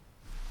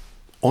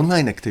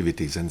Online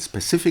activities, and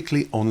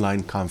specifically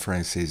online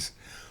conferences,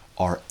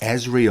 are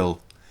as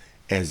real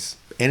as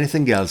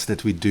anything else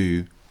that we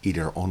do,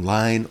 either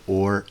online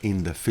or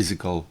in the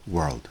physical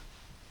world.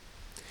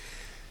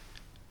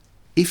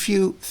 If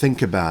you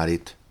think about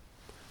it,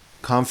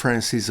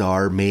 conferences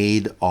are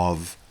made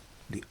of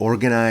the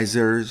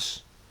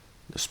organizers,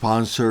 the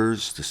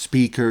sponsors, the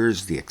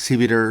speakers, the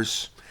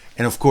exhibitors,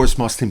 and of course,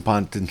 most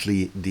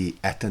importantly, the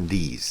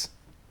attendees.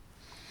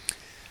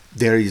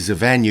 There is a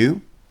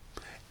venue,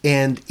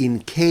 and in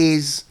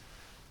case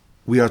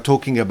we are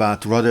talking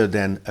about, rather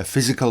than a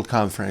physical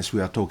conference,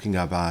 we are talking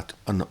about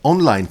an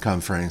online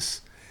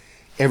conference,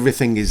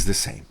 everything is the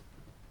same.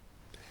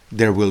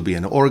 There will be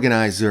an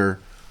organizer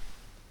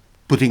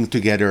putting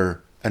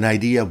together an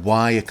idea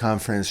why a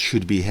conference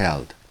should be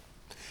held.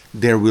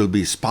 There will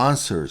be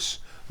sponsors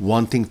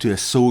wanting to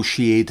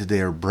associate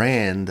their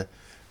brand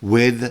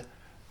with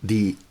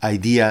the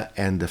idea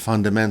and the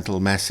fundamental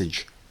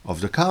message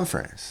of the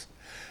conference.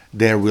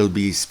 There will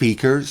be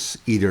speakers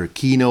either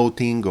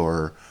keynoting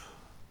or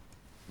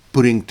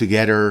putting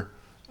together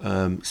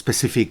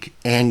specific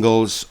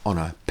angles on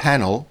a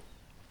panel.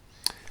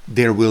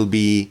 There will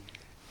be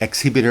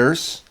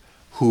exhibitors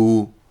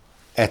who,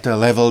 at a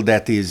level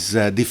that is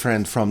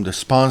different from the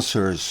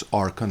sponsors,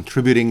 are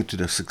contributing to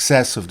the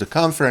success of the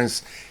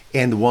conference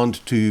and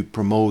want to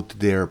promote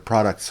their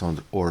products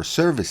or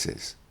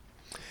services.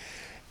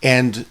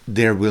 And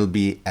there will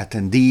be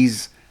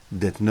attendees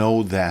that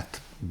know that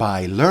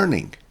by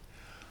learning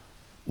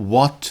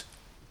what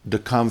the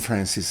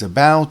conference is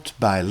about,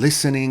 by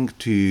listening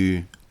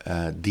to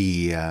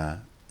the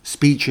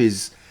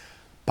speeches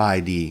by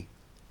the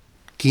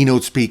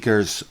keynote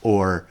speakers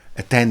or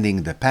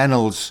attending the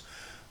panels,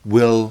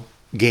 will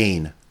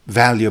gain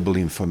valuable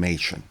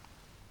information.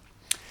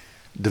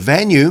 The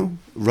venue,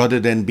 rather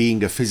than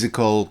being a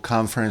physical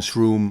conference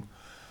room,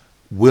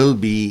 will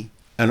be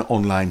an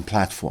online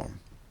platform.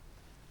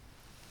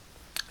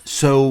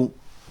 So,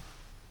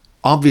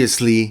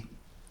 obviously,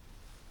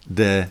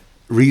 the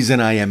reason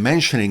I am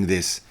mentioning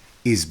this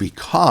is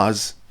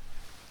because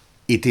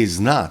it is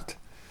not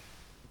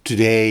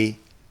today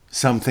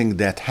something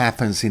that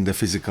happens in the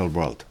physical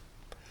world.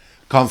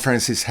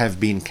 Conferences have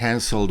been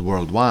canceled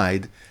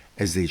worldwide,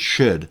 as they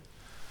should,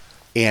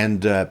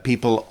 and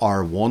people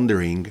are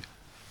wondering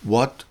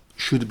what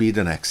should be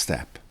the next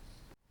step.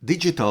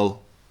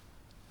 Digital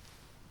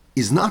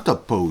is not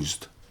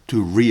opposed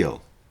to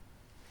real.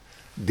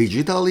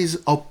 Digital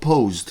is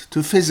opposed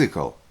to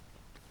physical,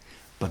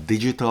 but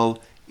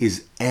digital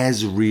is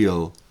as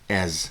real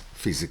as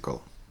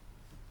physical.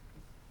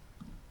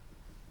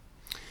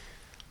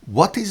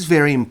 What is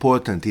very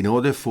important in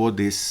order for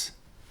this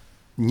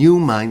new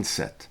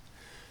mindset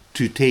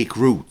to take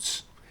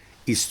roots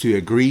is to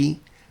agree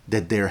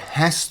that there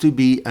has to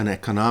be an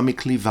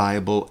economically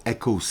viable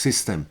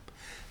ecosystem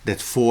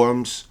that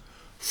forms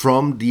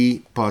from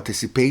the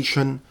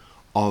participation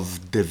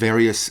of the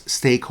various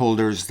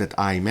stakeholders that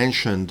I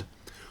mentioned,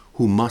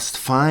 who must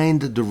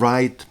find the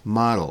right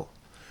model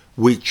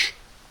which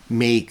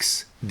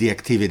makes the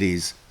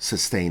activities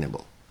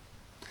sustainable.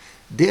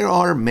 There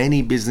are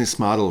many business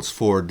models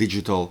for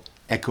digital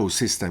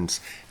ecosystems,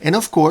 and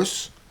of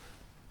course,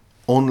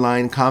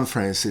 online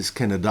conferences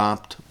can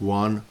adopt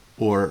one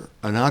or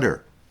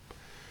another.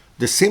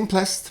 The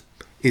simplest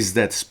is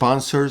that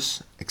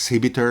sponsors,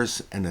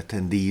 exhibitors, and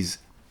attendees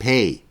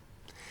pay,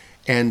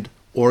 and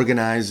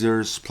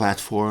organizers,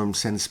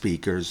 platforms, and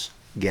speakers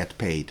get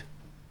paid.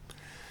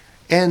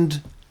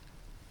 And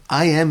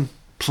I am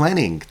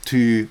planning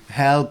to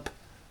help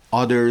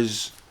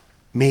others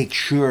make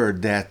sure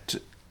that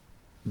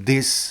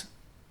this,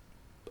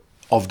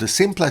 of the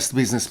simplest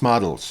business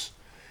models,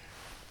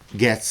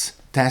 gets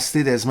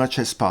tested as much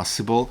as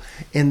possible,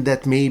 and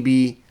that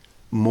maybe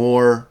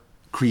more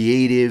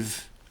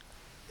creative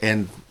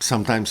and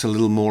sometimes a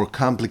little more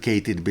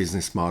complicated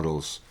business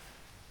models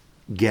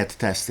get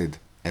tested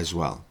as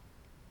well.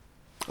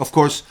 Of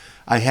course,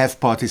 I have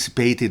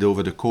participated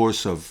over the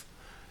course of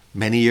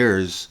many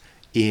years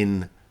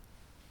in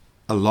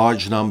a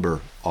large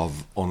number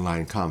of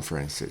online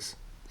conferences.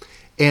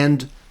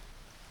 And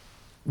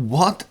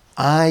what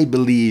I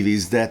believe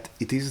is that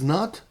it is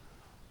not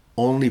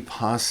only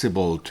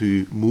possible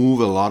to move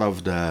a lot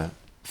of the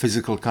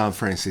physical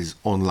conferences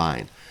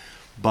online,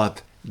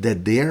 but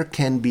that there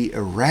can be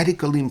a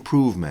radical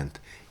improvement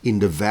in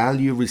the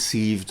value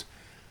received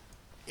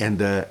and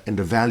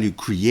the value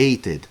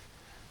created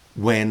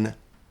when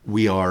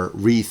we are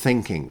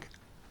rethinking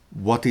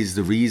what is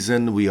the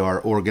reason we are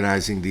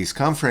organizing these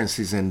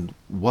conferences and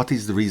what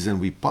is the reason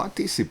we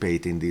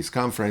participate in these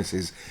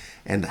conferences,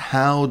 and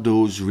how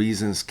those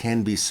reasons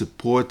can be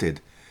supported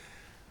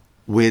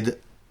with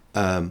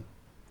a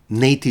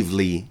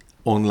natively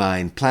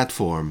online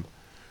platform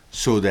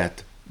so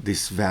that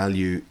this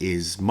value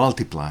is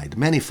multiplied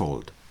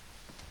manifold.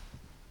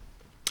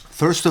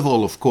 First of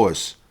all, of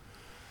course,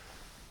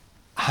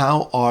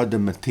 how are the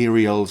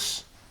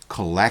materials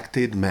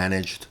collected,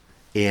 managed,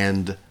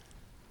 and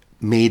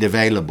made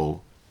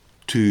available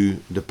to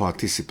the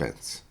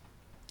participants?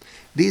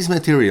 These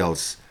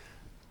materials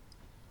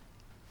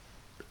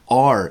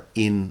are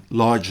in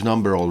large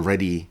number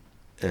already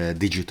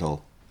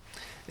digital.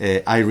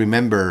 I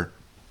remember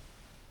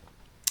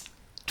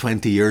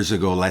 20 years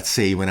ago, let's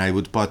say, when I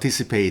would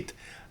participate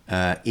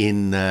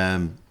in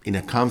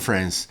a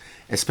conference,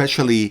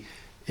 especially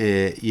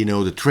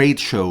the trade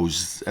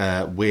shows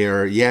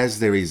where, yes,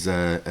 there is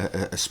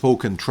a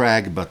spoken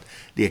track, but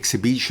the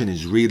exhibition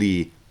is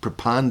really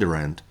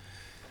preponderant.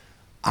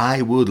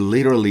 I would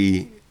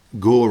literally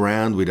go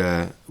around with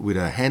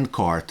a hand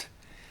cart,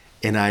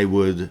 and I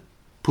would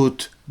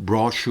put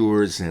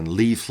brochures and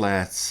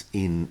leaflets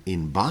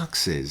in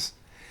boxes,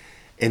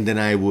 and then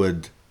I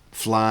would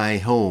fly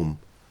home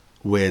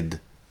with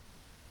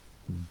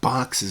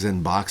boxes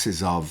and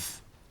boxes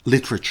of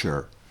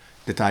literature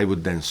that I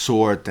would then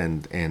sort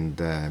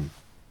and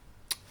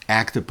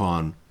act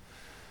upon.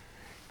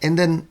 And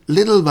then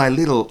little by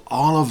little,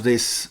 all of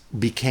this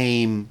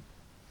became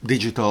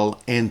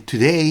digital. And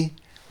today,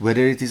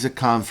 whether it is a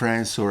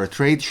conference or a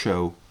trade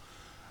show,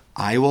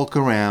 I walk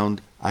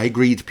around, I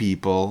greet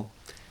people,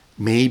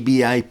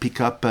 maybe I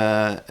pick up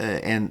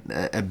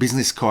a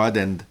business card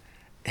and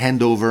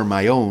hand over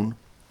my own,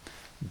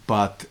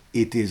 but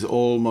it is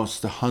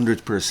almost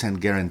 100%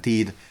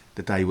 guaranteed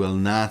that I will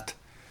not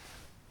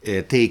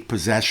take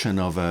possession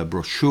of a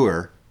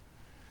brochure.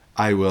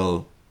 I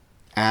will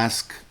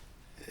ask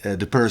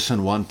the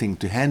person wanting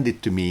to hand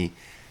it to me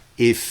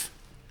if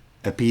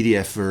a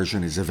PDF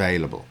version is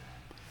available.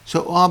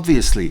 So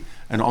obviously,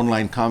 an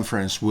online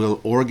conference will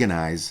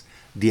organize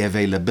the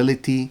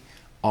availability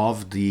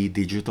of the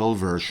digital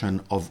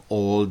version of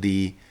all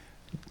the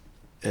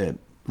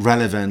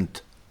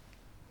relevant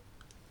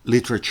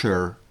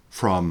literature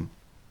from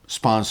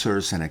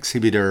sponsors and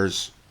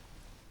exhibitors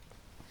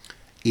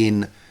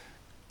in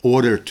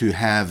order to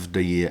have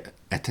the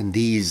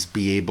attendees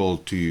be able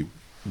to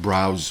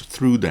browse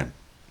through them,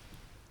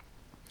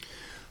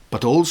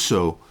 but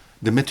also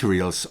the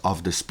materials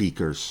of the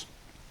speakers.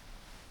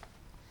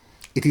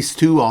 It is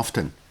too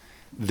often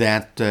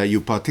that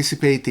you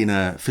participate in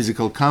a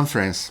physical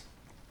conference,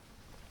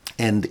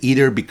 and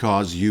either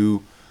because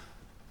you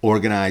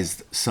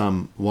organized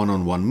some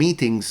one-on-one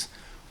meetings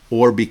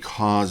or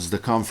because the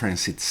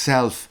conference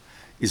itself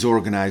is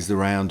organized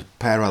around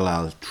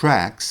parallel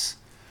tracks,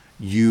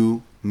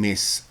 you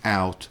miss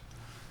out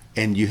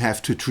and you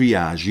have to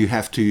triage. You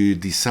have to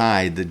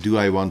decide, do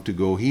I want to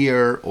go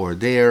here or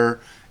there?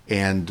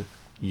 And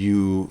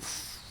you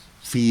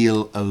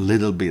feel a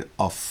little bit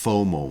of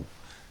FOMO,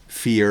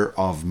 fear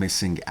of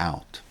missing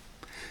out.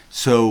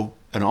 So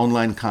an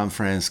online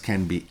conference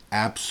can be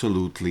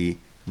absolutely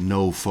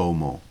no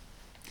FOMO,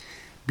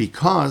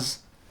 because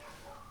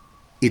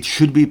it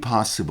should be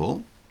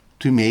possible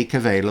to make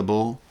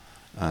available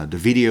the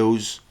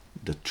videos,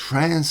 the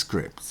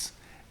transcripts,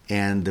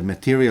 and the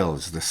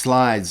materials, the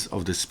slides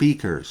of the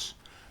speakers,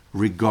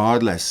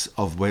 regardless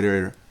of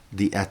whether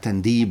the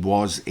attendee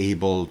was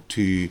able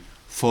to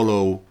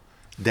follow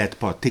that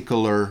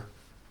particular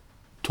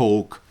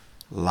talk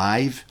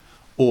live,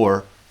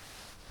 or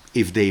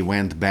if they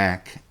went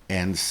back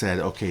and said,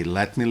 okay,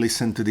 let me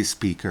listen to the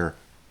speaker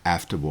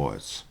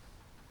afterwards.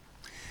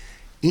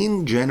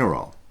 In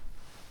general,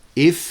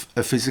 if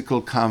a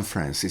physical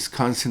conference is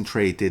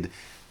concentrated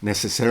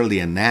necessarily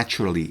and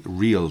naturally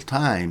real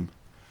time,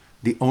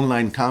 the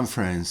online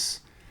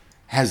conference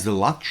has the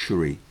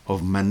luxury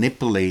of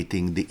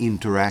manipulating the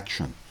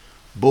interaction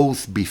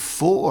both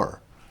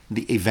before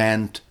the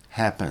event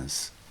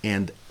happens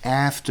and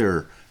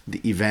after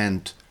the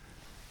event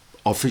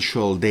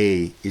official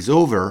day is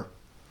over,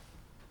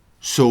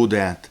 so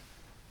that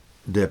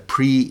the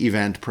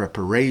pre-event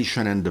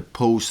preparation and the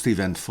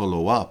post-event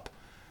follow-up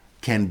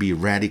can be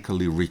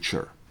radically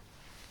richer.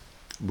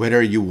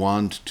 Whether you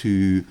want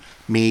to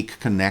make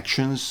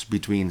connections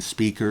between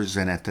speakers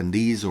and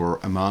attendees or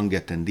among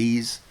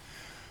attendees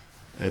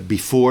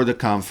before the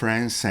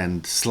conference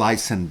and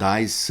slice and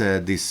dice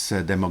this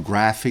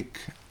demographic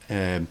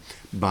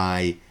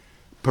by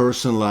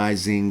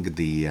personalizing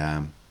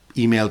the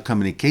email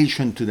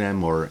communication to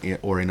them or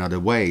in other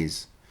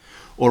ways,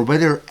 or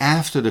whether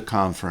after the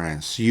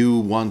conference you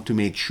want to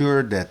make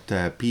sure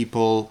that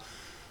people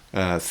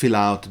fill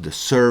out the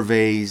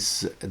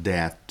surveys,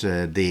 that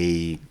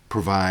they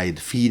provide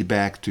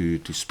feedback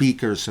to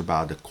speakers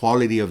about the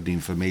quality of the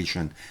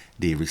information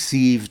they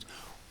received,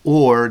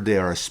 or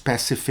there are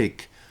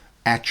specific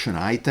action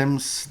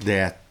items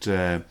that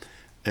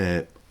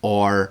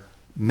are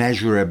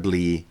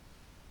measurably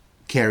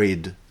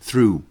carried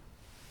through.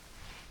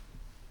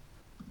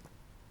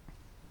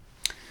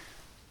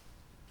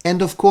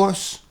 And of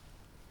course,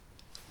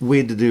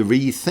 with the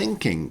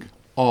rethinking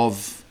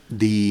of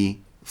the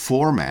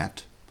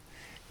format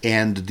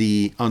and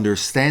the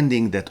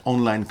understanding that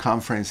online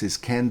conferences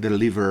can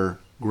deliver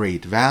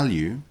great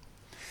value,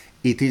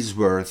 it is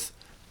worth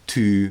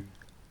to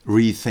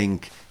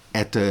rethink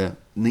at an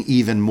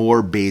even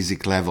more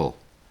basic level.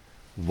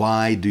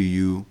 Why do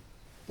you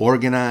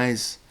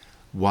organize?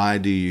 Why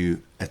do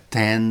you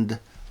attend?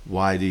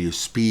 Why do you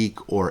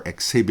speak or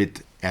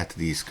exhibit at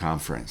these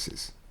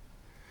conferences?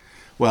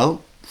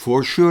 Well,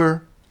 for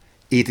sure,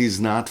 it is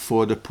not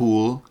for the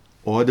pool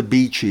or the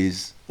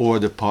beaches or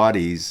the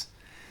parties,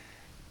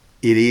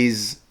 it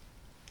is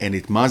and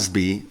it must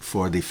be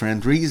for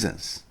different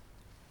reasons.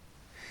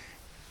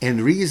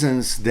 And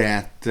reasons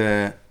that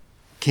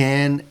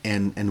can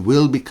and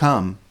will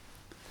become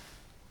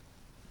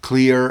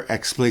clear,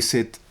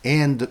 explicit,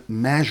 and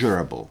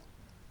measurable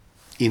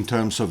in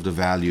terms of the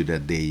value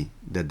that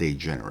they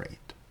generate.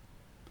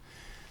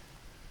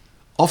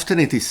 Often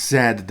it is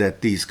said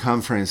that these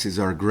conferences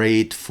are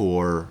great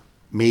for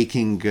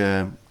making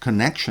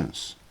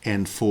connections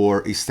and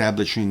for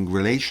establishing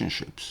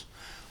relationships.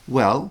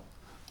 Well,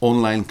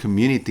 online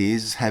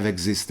communities have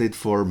existed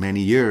for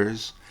many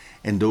years,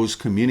 and those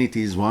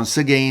communities, once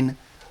again,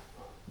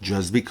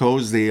 just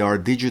because they are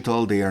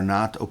digital, they are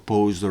not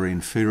opposed or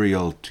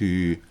inferior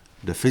to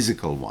the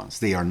physical ones.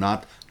 They are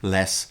not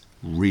less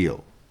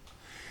real.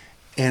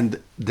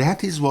 And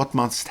that is what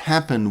must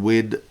happen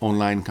with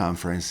online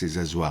conferences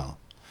as well.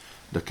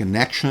 The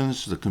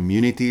connections, the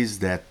communities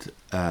that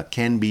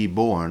can be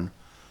born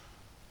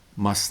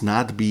must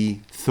not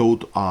be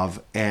thought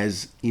of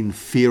as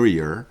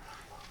inferior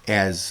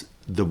as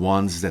the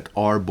ones that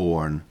are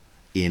born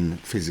in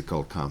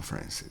physical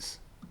conferences.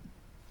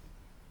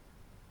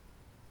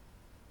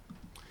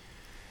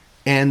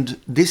 And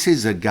this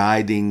is a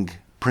guiding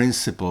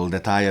principle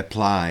that I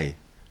apply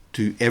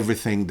to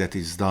everything that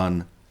is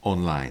done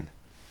online.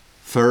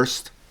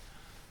 First,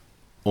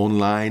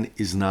 online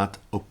is not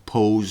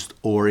opposed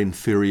or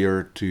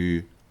inferior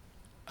to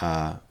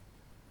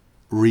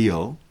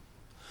real.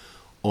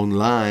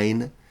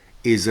 Online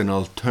is an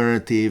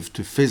alternative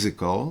to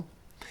physical,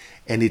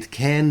 and it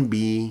can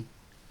be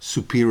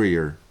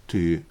superior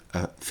to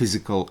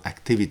physical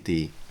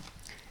activity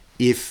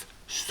if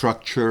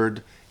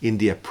structured in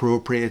the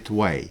appropriate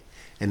way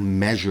and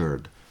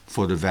measured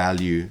for the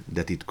value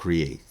that it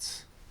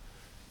creates.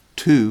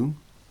 2,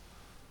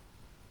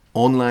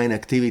 online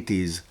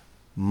activities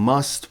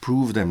must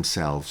prove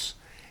themselves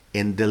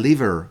and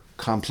deliver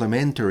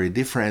complementary,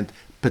 different,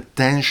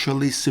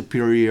 potentially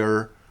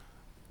superior,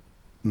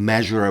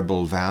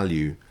 measurable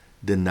value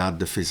than not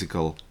the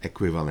physical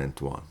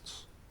equivalent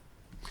ones.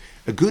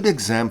 A good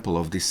example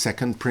of this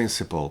second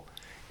principle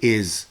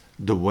is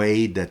the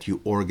way that you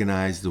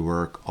organize the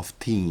work of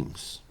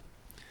teams.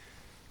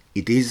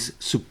 It is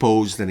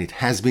supposed, and it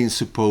has been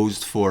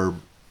supposed for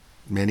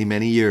many,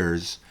 many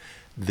years,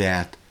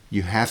 that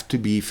you have to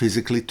be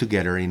physically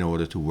together in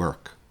order to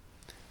work.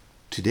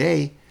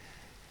 Today,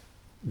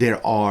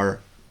 there are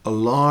a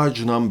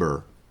large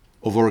number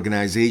of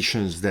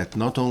organizations that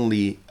not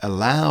only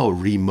allow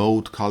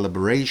remote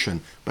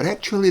collaboration, but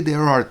actually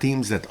there are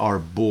teams that are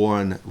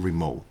born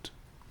remote.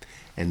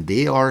 And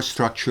they are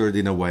structured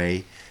in a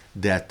way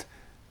that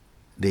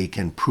they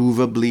can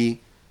provably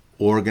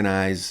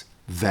organize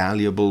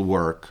valuable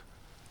work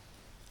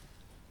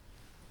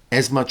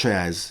as much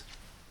as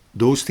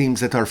those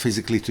teams that are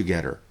physically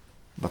together.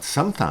 But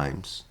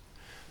sometimes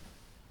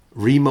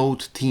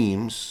remote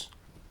teams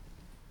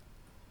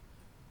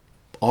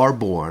are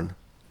born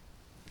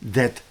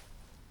that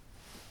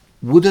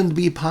wouldn't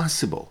be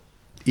possible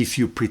if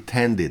you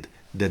pretended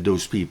that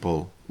those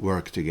people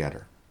work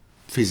together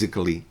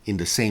physically in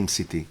the same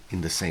city,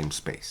 in the same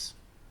space.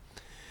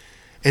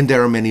 And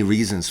there are many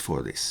reasons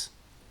for this.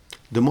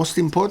 The most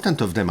important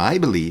of them, I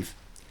believe,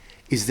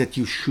 is that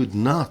you should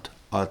not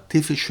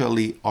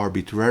artificially,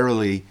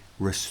 arbitrarily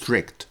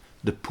restrict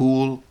the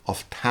pool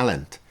of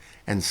talent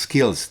and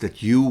skills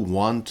that you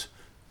want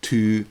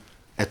to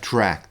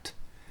attract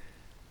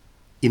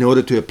in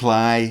order to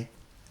apply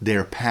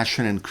their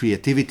passion and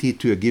creativity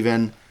to a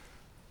given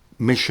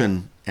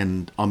mission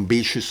and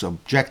ambitious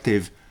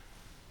objective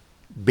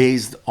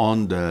based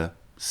on the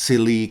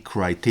silly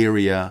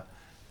criteria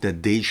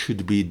that they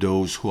should be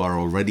those who are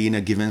already in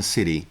a given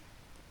city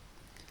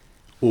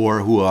or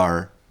who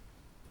are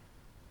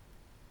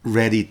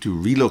ready to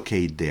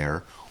relocate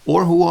there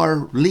or who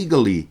are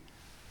legally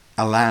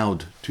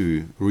allowed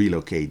to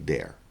relocate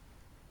there.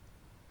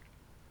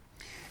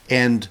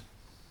 And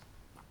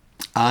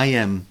I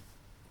am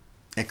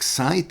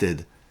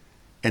excited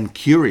and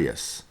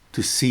curious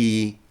to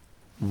see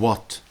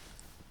what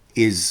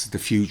is the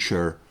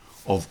future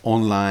of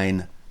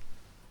online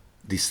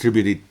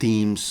distributed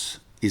teams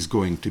is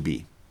going to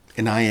be.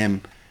 And I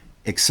am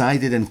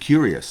excited and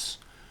curious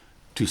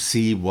to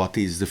see what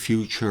is the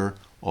future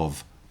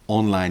of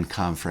online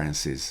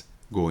conferences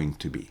going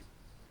to be.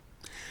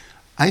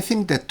 I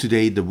think that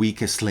today the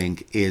weakest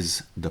link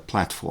is the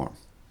platform.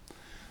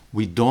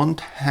 We don't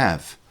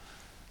have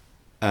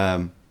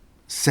a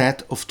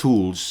set of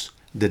tools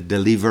that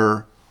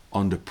deliver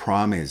on the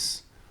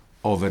promise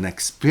of an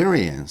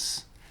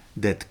experience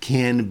that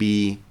can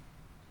be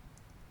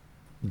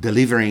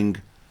delivering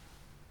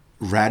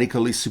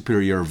radically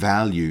superior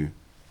value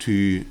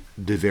to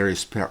the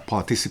various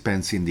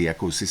participants in the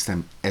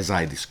ecosystem as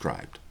I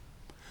described.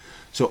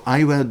 So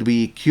I would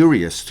be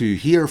curious to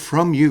hear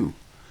from you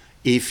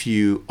if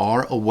you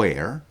are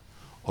aware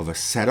of a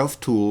set of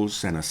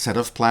tools and a set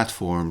of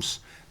platforms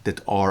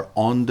that are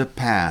on the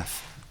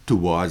path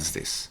towards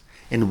this.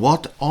 And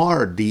what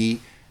are the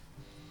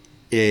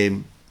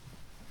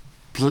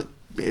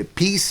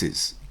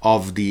pieces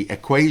of the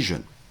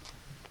equation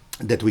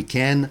that we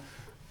can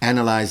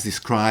analyze,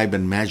 describe,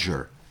 and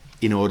measure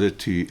in order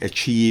to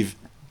achieve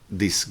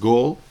this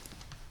goal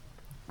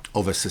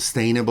of a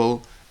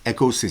sustainable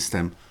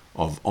ecosystem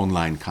of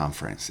online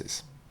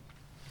conferences.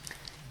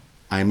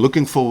 I am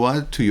looking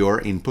forward to your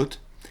input,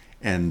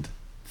 and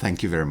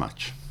thank you very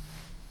much.